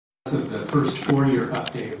Of the first four-year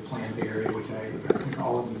update of Plan Bay Area, which I think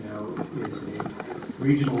all of you know is a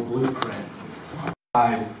regional blueprint.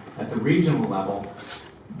 At the regional level,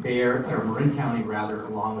 Marin County, rather,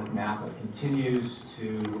 along with Napa, continues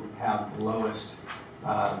to have the lowest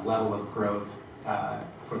level of growth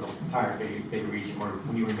for the entire Bay region, where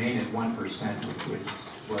we remain at 1%, which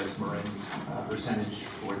was Marin percentage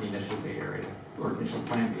for the initial Bay Area, or initial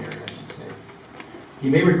Plan Bay Area, I should say. You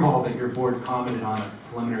may recall that your board commented on a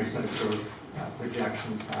preliminary set of growth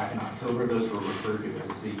projections back in October. Those were referred to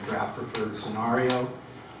as the draft preferred scenario.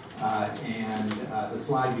 The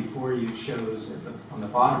slide before you shows on the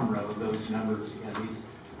bottom row those numbers. Again, these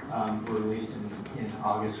were released in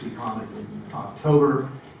August. We commented in October.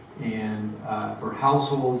 And for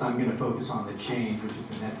households, I'm going to focus on the change, which is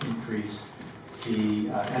the net increase. The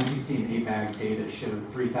MTC and ABAG data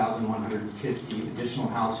showed 3,150 additional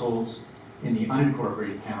households in the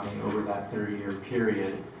unincorporated county over that 30-year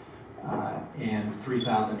period, and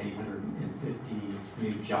 3,850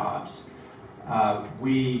 new jobs.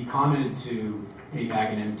 We commented to ABAG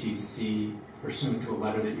and MTC pursuant to a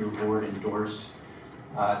letter that your board endorsed.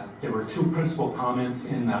 There were two principal comments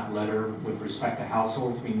in that letter with respect to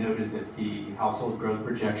households. We noted that the household growth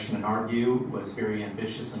projection, in our view, was very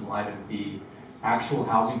ambitious in light of the actual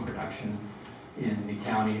housing production in the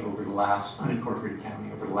county over the last, unincorporated county,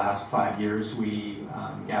 over the last 5 years. We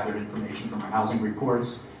gathered information from our housing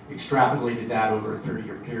reports, extrapolated that over a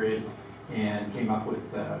 30-year period, and came up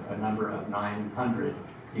with a number of 900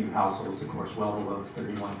 new households, of course, well below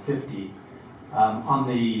 3,150. On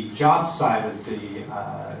the job side of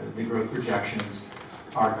the growth projections,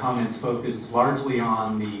 our comments focused largely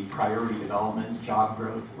on the priority development job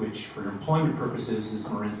growth, which for employment purposes is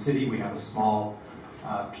Marin City. We have a small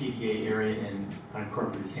PDA area in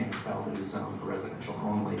unincorporated Santa Fe that is zoned for residential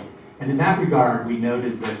only. And in that regard, we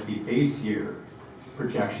noted that the base year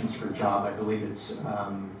projections for job, I believe it's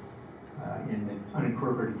in the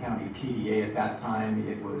unincorporated county PDA at that time,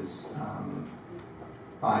 it was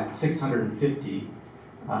 650,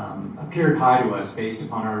 appeared high to us based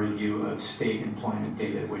upon our review of state employment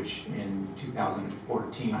data, which in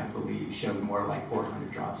 2014, I believe, showed more like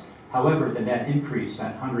 400 jobs. However, the net increase,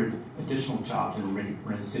 that 100 additional jobs in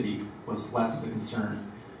Marin City, was less of a concern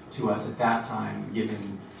to us at that time,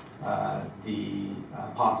 given the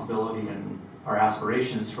possibility and our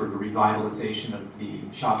aspirations for the revitalization of the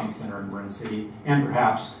shopping center in Marin City, and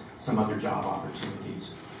perhaps some other job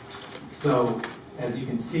opportunities. So, as you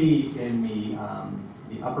can see in the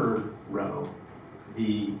upper row,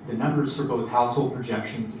 the numbers for both household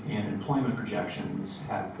projections and employment projections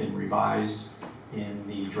have been revised in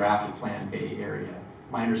the draft Plan Bay Area.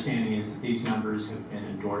 My understanding is that these numbers have been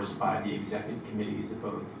endorsed by the executive committees of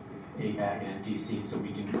both ABAG and MTC, so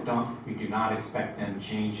we do not expect them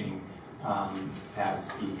changing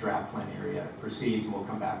as the draft plan area proceeds, and we'll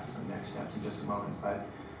come back to some next steps in just a moment. But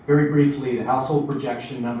very briefly, the household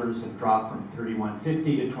projection numbers have dropped from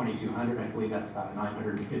 3,150 to 2,200. I believe that's about a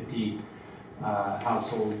 950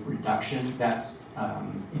 household reduction. That's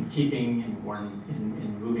in keeping and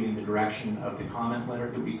moving in the direction of the comment letter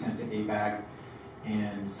that we sent to ABAG.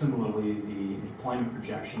 And similarly, the employment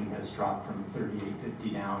projection has dropped from 3,850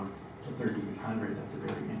 down to 3,800. That's a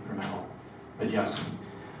very incremental adjustment.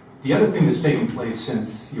 The other thing that's taken place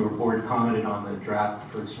since your board commented on the draft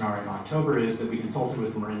preferred scenario in October is that we consulted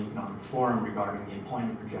with the Marin Economic Forum regarding the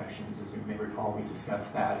employment projections. As you may recall, we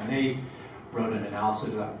discussed that, and they wrote an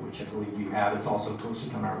analysis of which I believe you have. It's also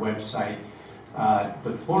posted on our website.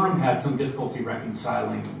 The forum had some difficulty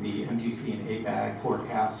reconciling the MTC and ABAG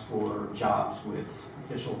forecasts for jobs with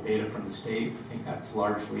official data from the state. I think that's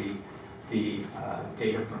largely the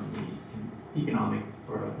data from the Economic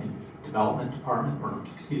or Development Department, or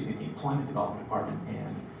excuse me, the Employment Development Department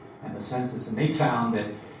and the Census. And they found that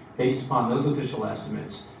based upon those official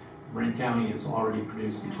estimates, Marin County has already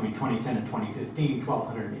produced between 2010 and 2015,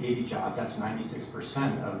 1,280 jobs. That's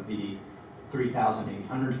 96% of the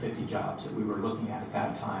 3,850 jobs that we were looking at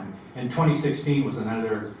that time. And 2016 was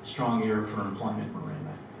another strong year for employment in Marin.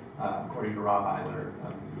 According to Rob Eiler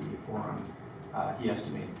of the forum, he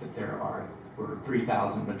estimates that there were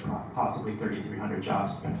 3,000, but possibly 3,300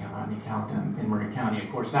 jobs, depending on how you count them, in Marin County.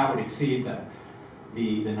 Of course, that would exceed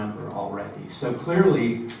the number already. So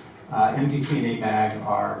clearly, MTC and ABAG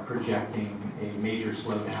are projecting a major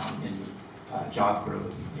slowdown in job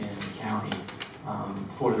growth in the county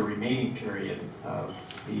for the remaining period of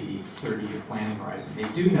the 30-year planning horizon. They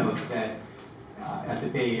do note that at the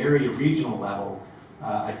Bay Area regional level,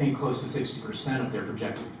 I think close to 60% of their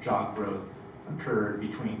projected job growth occurred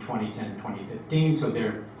between 2010 and 2015, so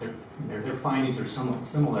their findings are somewhat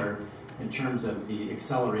similar in terms of the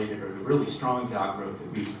accelerated or the really strong job growth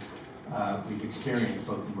that we've we've experienced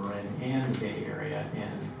both in Marin and the Bay Area,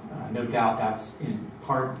 and no doubt that's in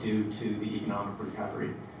part due to the economic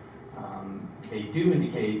recovery. They do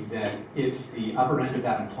indicate that if the upper end of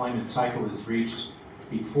that employment cycle is reached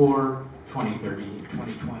before 2030,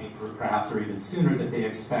 2020, perhaps, or even sooner, that they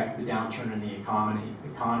expect the downturn in the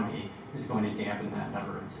economy is going to dampen that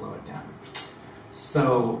number and slow it down.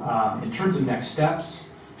 So in terms of next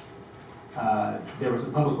steps, there was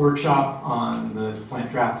a public workshop on the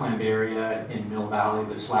draft plan Bay Area in Mill Valley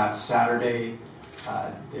this last Saturday.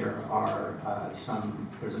 There's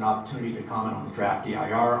an opportunity to comment on the draft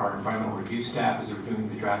DIR. Our environmental review staff is reviewing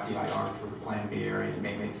the draft DIR for the Plan Bay Area and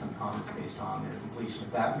may make some comments based on their completion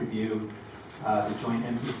of that review. The Joint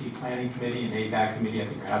MPC Planning Committee and ABAG Committee, I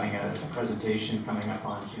think, are having a presentation coming up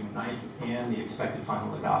on June 9th, and the expected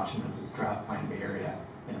final adoption of the draft Plan Bay Area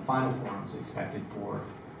in a final form is expected for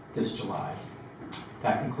this July.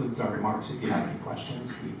 That concludes our remarks. If you have any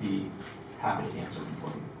questions, we'd be happy to answer them for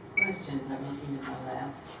you. Questions? I'm looking at my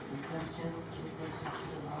left. Any questions? Any questions to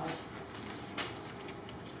the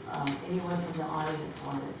lodge? Anyone from the audience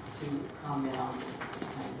wanted to comment on this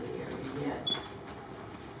kind of area? Yes.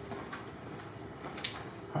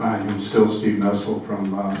 Hi, I'm still Steve Nessel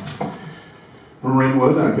from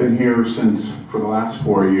Marinwood. I've been here for the last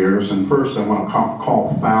 4 years, and first I want to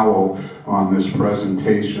call foul on this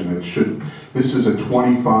presentation. This is a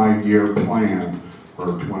 25-year plan, or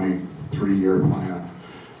 23-year plan.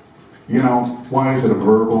 You know, why is it a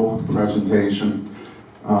verbal presentation?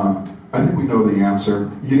 I think we know the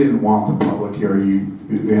answer. You didn't want the public here,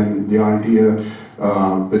 and the idea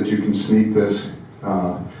that you can sneak this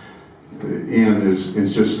in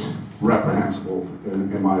is just reprehensible,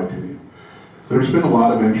 in my opinion. There's been a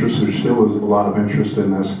lot of interest. There still is a lot of interest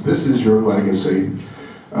in this. This is your legacy,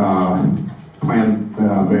 Plan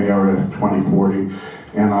Bay Area 2040,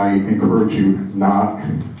 and I encourage you not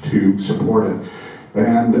to support it.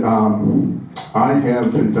 And I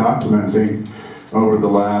have been documenting over the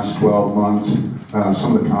last 12 months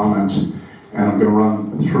some of the comments, and I'm going to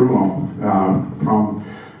run through them from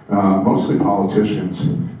mostly politicians.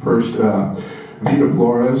 First, Vita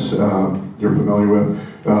Flores, you're familiar with,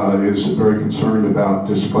 is very concerned about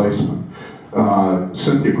displacement.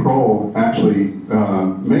 Cynthia Kroll actually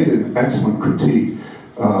made an excellent critique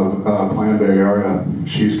of Plan Bay Area.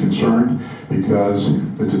 She's concerned because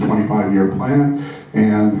it's a 25-year plan,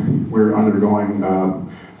 and we're undergoing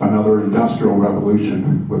another industrial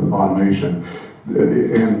revolution with automation.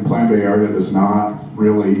 And Plan Bay Area does not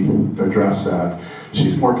really address that.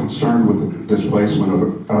 She's more concerned with the displacement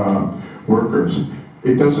of workers.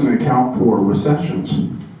 It doesn't account for recessions,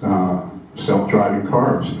 self-driving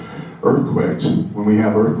cars, earthquakes. When we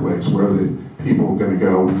have earthquakes, where are the people going to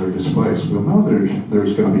go when they're displaced? We'll know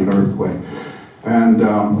there's going to be an earthquake. And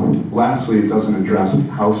lastly, it doesn't address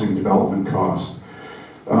housing development costs.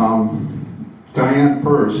 Diane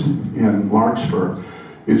First in Larkspur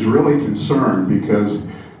is really concerned because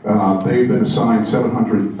they've been assigned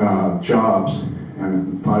 700 jobs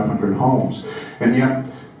and 500 homes, and yet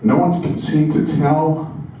no one can seem to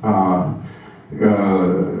tell,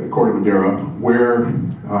 according to Dara, where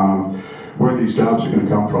these jobs are going to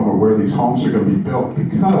come from or where these homes are going to be built,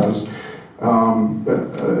 because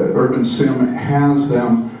Urban Sim has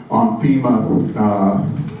them on FEMA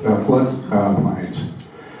flood plains.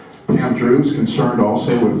 Pam Drew's concerned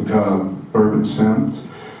also with Urban Sims.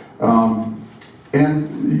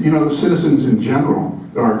 And, you know, the citizens in general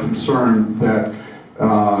are concerned that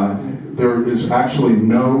there is actually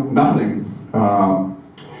nothing,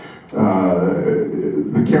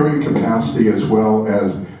 the carrying capacity as well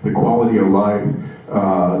as the quality of life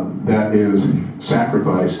that is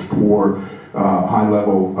sacrificed for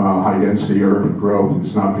high-level, high-density urban growth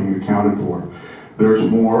is not being accounted for. There's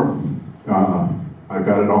more. I've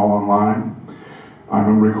got it all online.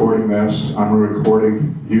 I'm recording this. I'm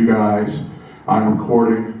recording you guys. I'm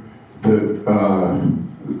recording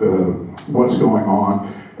what's going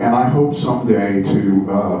on, and I hope someday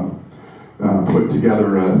to put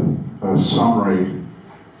together a summary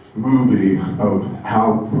movie of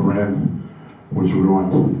how Marin was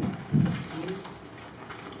ruined.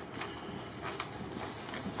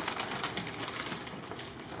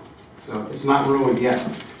 So it's not ruined yet.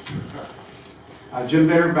 Jim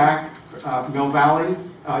Bitterback, Mill Valley.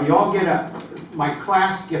 You all get my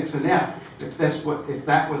class gets an F. If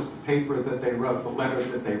that was the paper that they wrote, the letter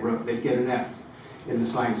that they wrote, they'd get an F in the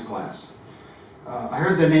science class. I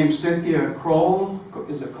heard the name Cynthia Kroll.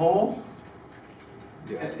 Is it Cole?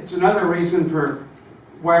 Yeah. It's another reason for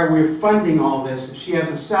why we're funding all this. She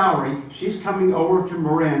has a salary. She's coming over to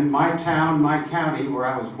Marin, my town, my county, where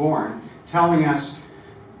I was born, telling us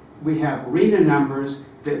we have RENA numbers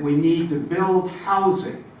that we need to build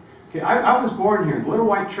housing. Okay, I was born here, in the little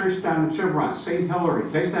white church down in Chevron, St.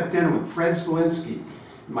 Hilary's. I used to have dinner with Fred Selinsky,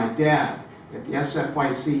 my dad, at the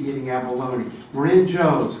SFYC eating abalone. Marin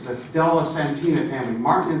IJ's, the Della Santina family,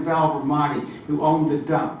 Martin and Val Ramadi, who owned the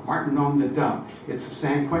dump. Martin owned the dump. It's a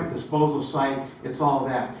San Quentin disposal site. It's all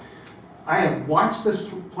that. I have watched this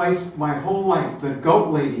place my whole life. The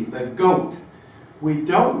goat lady, the goat. We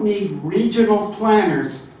don't need regional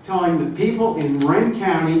planners telling the people in Marin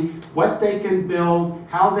County what they can build,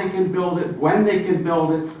 how they can build it, when they can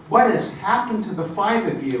build it. What has happened to the five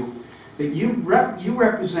of you that you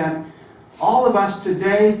represent all of us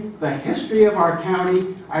today, the history of our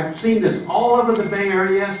county. I've seen this all over the Bay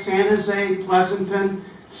Area, San Jose, Pleasanton,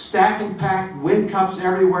 stack and pack, wind cups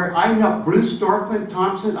everywhere. I know Bruce Dorfman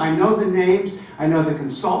Thompson, I know the names, I know the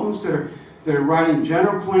consultants that are writing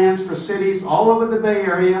general plans for cities all over the Bay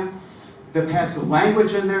Area that has the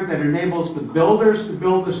language in there that enables the builders to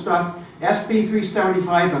build the stuff. SB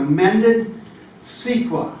 375 amended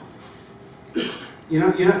CEQA. You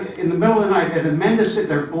know, in the middle of the night, it amended it.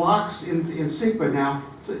 There are blocks in CEQA now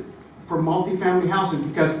for multifamily housing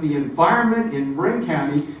because the environment in Marin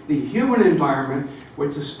County, the human environment,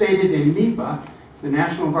 which is stated in NEPA, the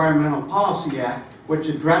National Environmental Policy Act, which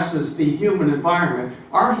addresses the human environment.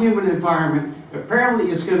 Our human environment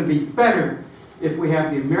apparently is going to be better if we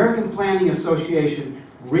have the American Planning Association,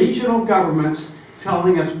 regional governments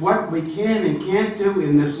telling us what we can and can't do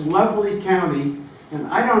in this lovely county. And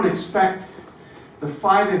I don't expect the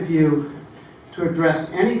five of you to address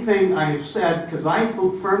anything I have said because I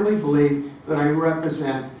firmly believe that I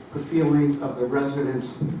represent the feelings of the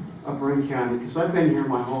residents of Marin County because I've been here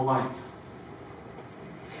my whole life.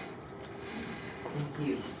 Thank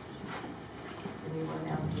you. Anyone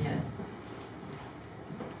else? Yes.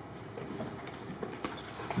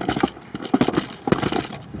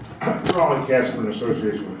 Raleigh Casper, an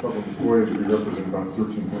association with public employees. We represent about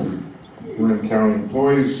 1,300 Marin County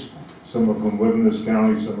employees, some of whom live in this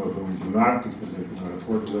county, some of whom do not because they cannot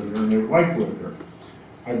afford to live here and they would like to live here.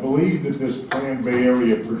 I believe that this planned Bay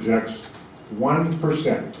Area projects 1%.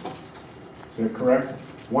 Is that correct?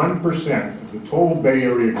 1% of the total Bay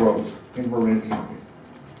Area growth in Marin County.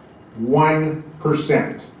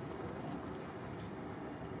 1%.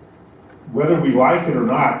 Whether we like it or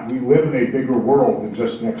not, we live in a bigger world than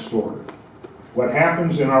just next door. What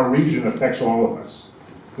happens in our region affects all of us.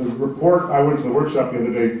 The report, I went to the workshop the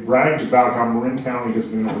other day, bragged about how Marin County has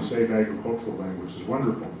been able to save agricultural land, which is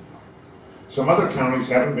wonderful. Some other counties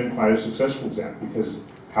haven't been quite as successful as that because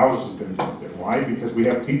houses have been built there. Why? Because we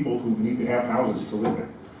have people who need to have houses to live in.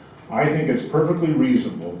 I think it's perfectly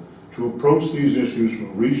reasonable to approach these issues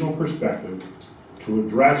from a regional perspective, to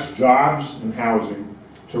address jobs and housing,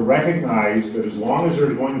 to recognize that as long as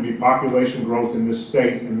there's going to be population growth in this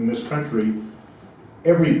state and in this country,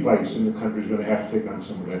 every place in the country is going to have to take on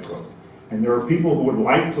some of that growth. And there are people who would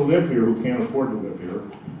like to live here who can't afford to live here.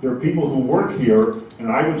 There are people who work here, and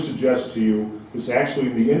I would suggest to you it's actually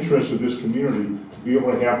in the interest of this community to be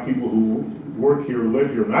able to have people who work here,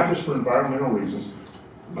 live here, not just for environmental reasons,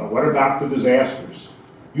 but what about the disasters?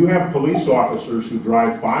 You have police officers who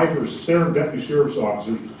drive deputy sheriff's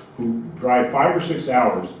officers who drive 5 or 6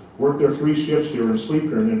 hours, work their 3 shifts here and sleep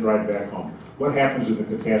here and then drive back home. What happens in the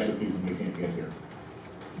catastrophe when they can't get here?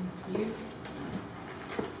 You?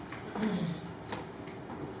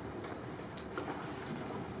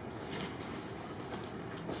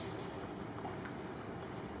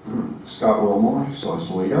 Scott Wilmore,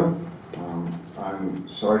 Sausalito. I'm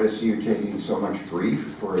sorry to see you taking so much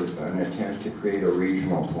grief for an attempt to create a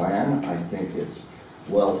regional plan. I think it's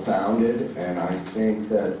well-founded, and I think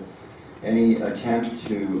that any attempt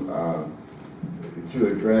to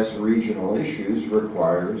address regional issues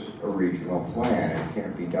requires a regional plan. It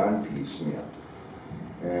can't be done piecemeal.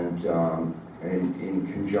 And in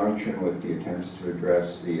conjunction with the attempts to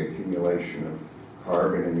address the accumulation of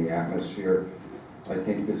carbon in the atmosphere, I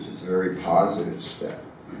think this is a very positive step.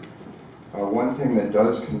 One thing that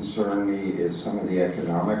does concern me is some of the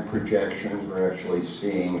economic projections. We're actually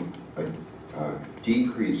seeing a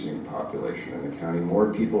decreasing population in the county.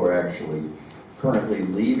 More people are actually currently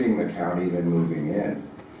leaving the county than moving in.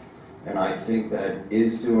 And I think that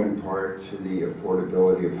is due in part to the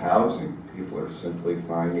affordability of housing. People are simply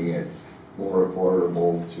finding it more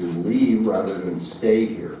affordable to leave rather than stay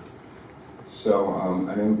here. So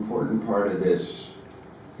an important part of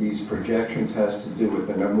these projections has to do with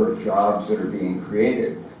the number of jobs that are being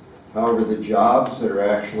created. However, the jobs that are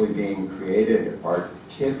actually being created are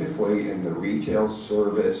typically in the retail,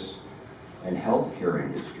 service, and healthcare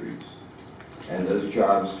industries. And those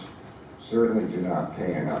jobs certainly do not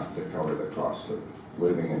pay enough to cover the cost of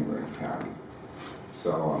living in Marin County.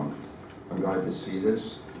 So I'm glad to see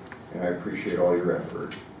this, and I appreciate all your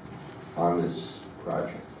effort on this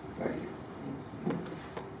project. Thank you.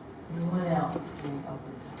 Anyone else in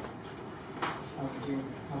open time? Open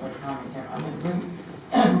public comment time. I'm going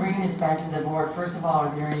to bring this back to the board. First of all,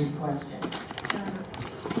 are there any questions?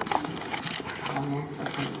 Comments?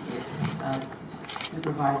 Yes.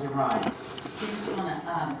 Supervisor Rice. I just want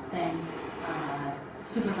to thank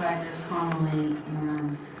Supervisors Connolly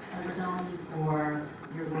and Everdome for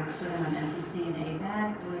your work serving on MCC and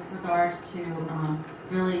ABAG with regards to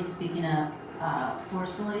really speaking up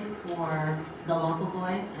forcefully for the local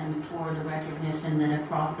voice and for the recognition that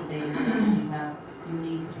across the Bay Area you have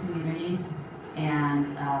unique communities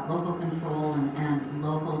and local control and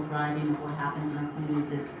local driving of what happens in our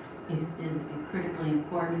communities is critically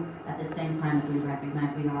important. At the same time that we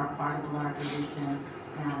recognize we are part of a larger region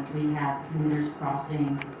and we have commuters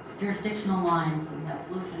crossing jurisdictional lines, we have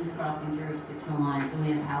pollution crossing jurisdictional lines, and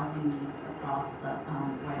we have housing needs across the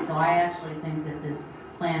way. So I actually think that this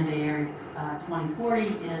Plan Bay Area 2040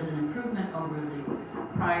 is an improvement over the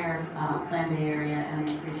prior Plan Bay Area, and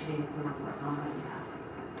I appreciate your work on behalf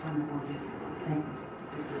of the board. Thank you.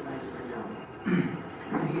 Supervisor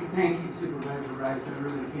Jones. Thank you, Supervisor Rice. I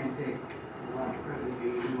really can't take a lot of credit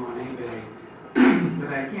being you on eBay. But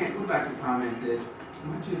I can't go back to comment that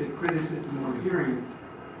much of the criticism we're hearing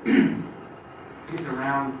is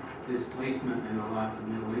around displacement and the loss of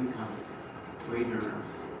middle income wage earners.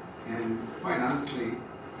 And quite honestly,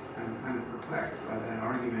 I'm kind of perplexed by that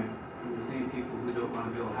argument from the same people who don't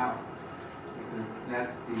want to build houses. Because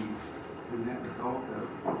that's the net result of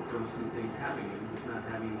those two things happening, is not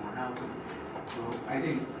having more housing. So I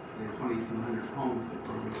think the 2,200 homes that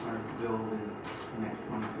we're required to build in the next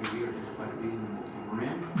 23 years is quite reasonable for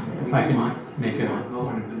Marin. If I can make a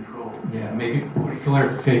point of control. Yeah, make a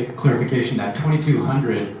clarification that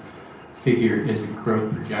 2,200 figure is a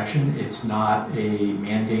growth projection. It's not a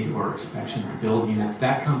mandate or expectation to build units.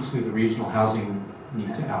 That comes through the regional housing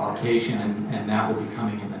needs allocation, and that will be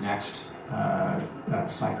coming in the next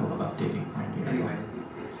cycle of updating Plan B. Anyway,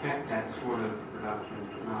 expect that sort of production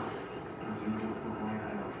is not unusual for Marin.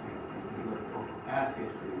 I don't think. If you look over past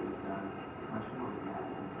history, we've done much more than that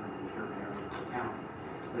in terms of certain areas of the county.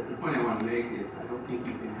 But the point I want to make is I don't think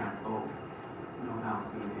you can have both no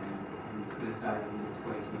housing and criticizing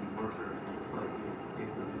displacing workers and displacing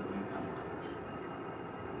particularly middle income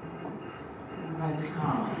workers. Supervisor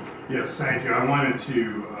Connolly. Yes, thank you. I wanted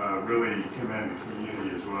to really commend the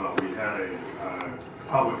community as well. We had a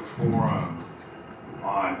public forum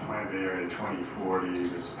on Plan Bay Area 2040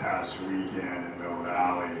 this past weekend in Mill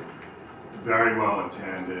Valley. Very well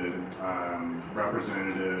attended.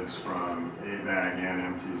 Representatives from ABAG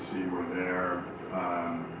and MTC were there.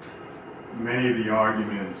 Many of the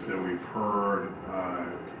arguments that we've heard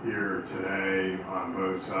here today on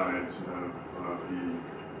both sides of the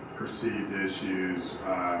perceived issues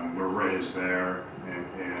were raised there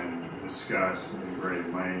and discussed in great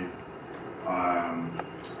length.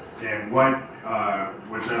 And what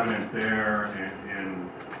was evident there and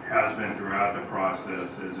has been throughout the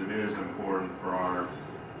process is it is important for our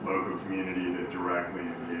local community to directly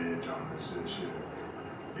engage on this issue.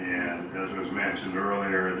 And as was mentioned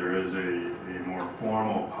earlier, there is a more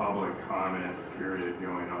formal public comment period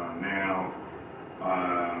going on now.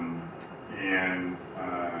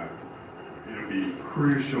 It'll be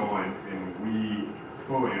crucial, and we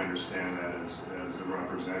fully understand that as the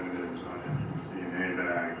representatives on MPC and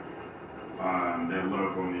ABAG, that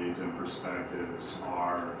local needs and perspectives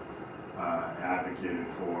are advocated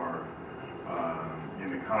for in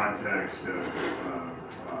the context of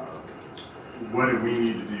what do we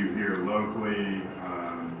need to do here locally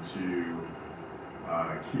to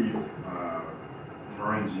keep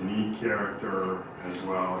Marin's unique character as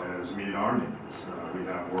well as meet our needs. We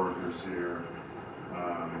have workers here,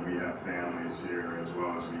 we have families here as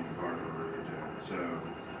well as being part of the region. So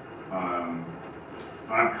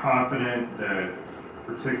I'm confident that,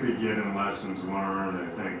 particularly given lessons learned, I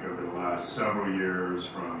think over the last several years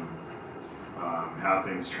from how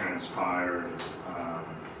things transpired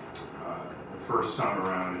the first time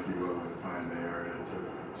around, if you will, with Plan Bay Area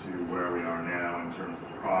to where we are now in terms of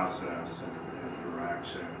process and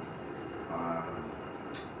direction.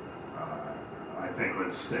 I think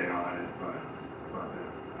let's stay on it, but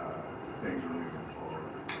things are moving forward.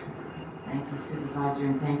 Thank you, Supervisor,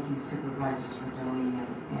 and thank you, Supervisors Rodoni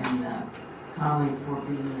and Connolly for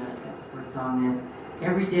being the experts on this.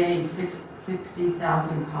 Every day,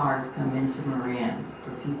 60,000 cars come into Marin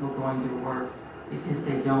for people going to work because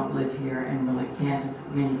they don't live here and really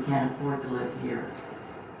many can't afford to live here.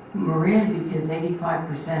 Marin, because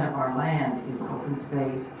 85% of our land is open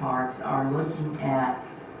space, parks, are looking at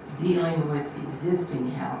dealing with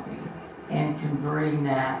existing housing and converting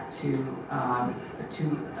that to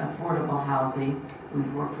affordable housing.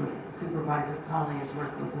 We've worked with, Supervisor Conley has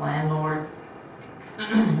worked with landlords,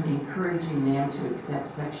 encouraging them to accept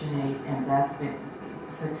Section 8, and that's been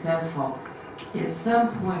successful. At some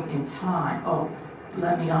point in time,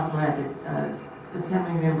 let me also add that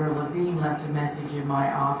Assemblymember Levine left a message in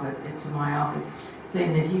my office,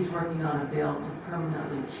 saying that he's working on a bill to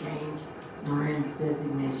permanently change Marin's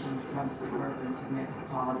designation from suburban to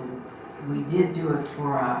metropolitan. We did do it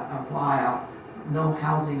for a while. No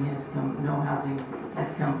housing has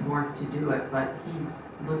come forth to do it, but he's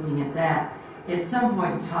looking at that. At some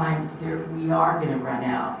point in time, we are going to run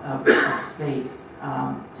out of space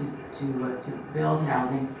to build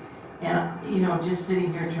housing. And, just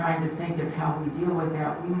sitting here trying to think of how we deal with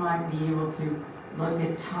that, we might be able to look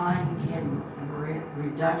at tying in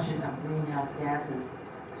reduction of greenhouse gases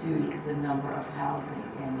to the number of housing.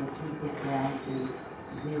 And if we get down to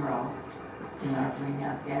 0 in our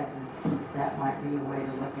greenhouse gases, that might be a way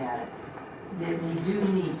to look at it. That we do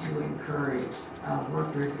need to encourage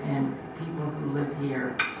workers and people who live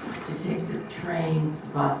here to take the trains,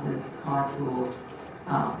 buses, carpools,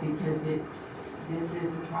 because this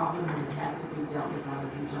is a problem and it has to be dealt with on a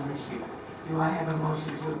regional issue. Do I have a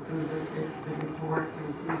motion to approve the report, to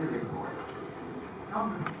receive the report?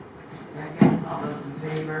 Second, all those in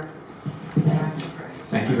favor?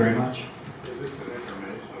 Thank you very much. Is this an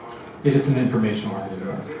informational item? It is an informational item,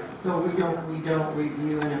 yes. So we don't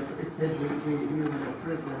review and it said we review and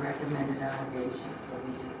approve the recommended allegations, so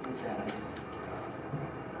we just did that.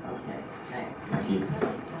 Okay, thanks. Thank you.